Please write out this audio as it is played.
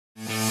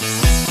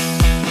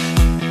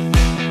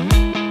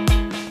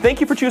Thank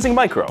you for choosing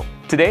Micro.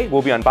 Today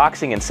we'll be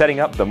unboxing and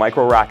setting up the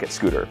Micro Rocket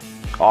scooter.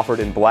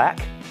 Offered in black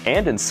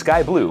and in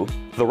sky blue,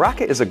 the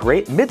Rocket is a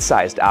great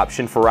mid-sized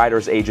option for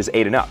riders ages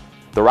 8 and up.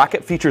 The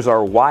Rocket features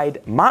our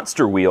wide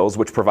monster wheels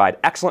which provide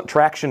excellent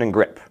traction and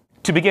grip.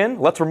 To begin,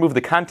 let's remove the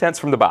contents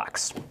from the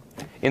box.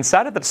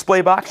 Inside of the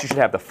display box you should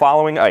have the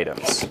following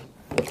items.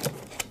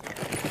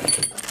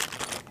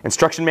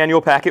 Instruction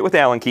manual packet with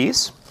Allen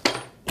keys,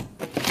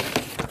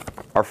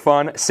 our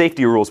fun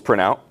safety rules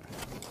printout,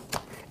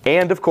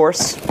 and of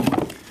course,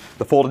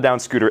 the folded down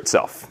scooter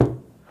itself.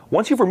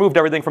 Once you've removed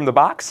everything from the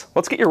box,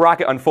 let's get your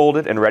Rocket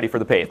unfolded and ready for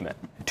the pavement.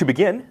 To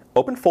begin,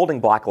 open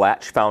folding block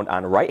latch found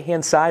on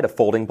right-hand side of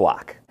folding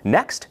block.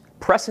 Next,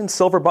 press in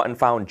silver button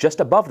found just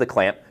above the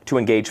clamp to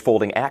engage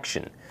folding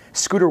action.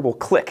 Scooter will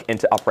click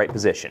into upright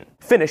position.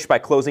 Finish by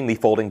closing the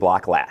folding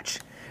block latch.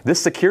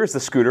 This secures the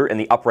scooter in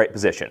the upright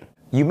position.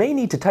 You may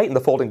need to tighten the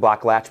folding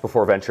block latch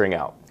before venturing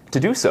out. To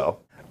do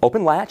so,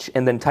 open latch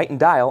and then tighten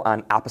dial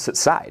on opposite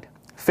side.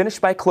 Finish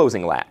by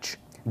closing latch.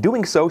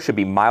 Doing so should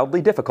be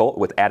mildly difficult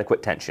with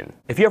adequate tension.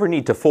 If you ever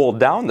need to fold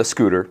down the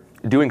scooter,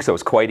 doing so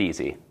is quite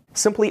easy.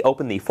 Simply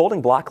open the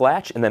folding block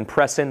latch and then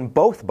press in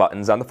both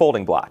buttons on the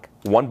folding block.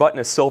 One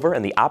button is silver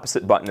and the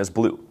opposite button is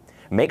blue.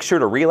 Make sure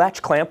to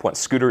relatch clamp once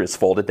scooter is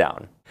folded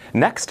down.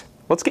 Next,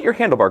 let's get your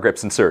handlebar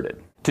grips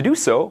inserted. To do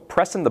so,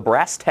 press in the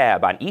brass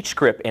tab on each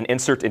grip and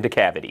insert into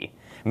cavity.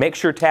 Make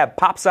sure tab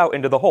pops out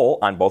into the hole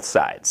on both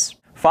sides.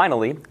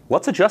 Finally,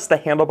 let's adjust the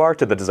handlebar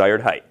to the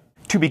desired height.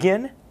 To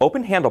begin,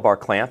 open handlebar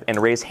clamp and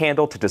raise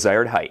handle to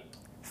desired height.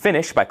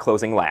 Finish by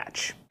closing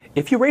latch.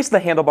 If you raise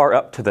the handlebar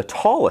up to the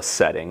tallest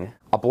setting,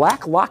 a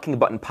black locking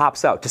button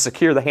pops out to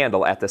secure the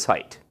handle at this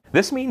height.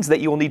 This means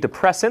that you will need to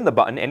press in the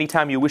button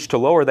anytime you wish to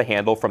lower the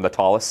handle from the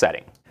tallest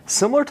setting.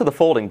 Similar to the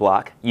folding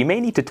block, you may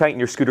need to tighten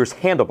your scooter's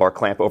handlebar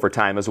clamp over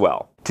time as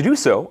well. To do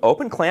so,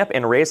 open clamp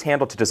and raise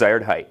handle to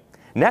desired height.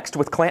 Next,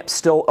 with clamp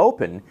still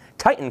open,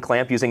 tighten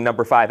clamp using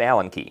number 5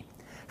 Allen key.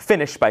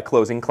 Finish by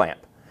closing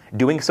clamp.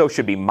 Doing so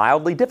should be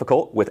mildly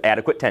difficult with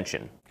adequate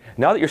tension.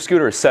 Now that your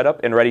scooter is set up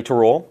and ready to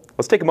roll,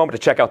 let's take a moment to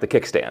check out the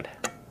kickstand.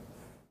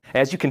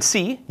 As you can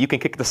see, you can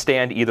kick the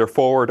stand either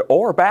forward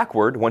or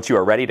backward once you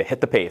are ready to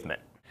hit the pavement.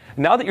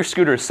 Now that your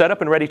scooter is set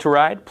up and ready to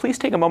ride, please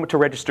take a moment to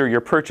register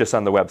your purchase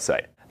on the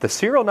website. The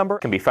serial number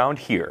can be found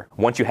here.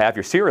 Once you have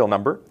your serial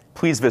number,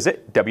 please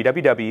visit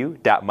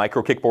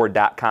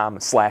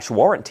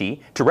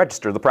www.microkickboard.com/warranty to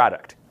register the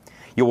product.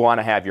 You'll want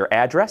to have your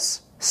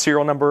address,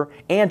 serial number,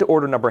 and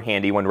order number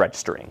handy when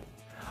registering.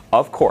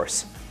 Of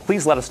course,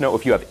 please let us know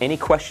if you have any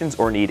questions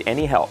or need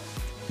any help.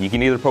 You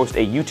can either post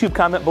a YouTube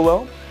comment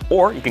below,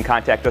 or you can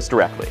contact us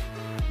directly.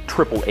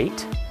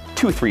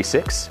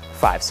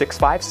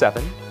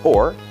 888-236-5657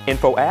 or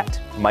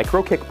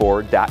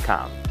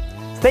info@microkickboard.com.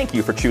 Thank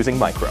you for choosing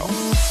Micro.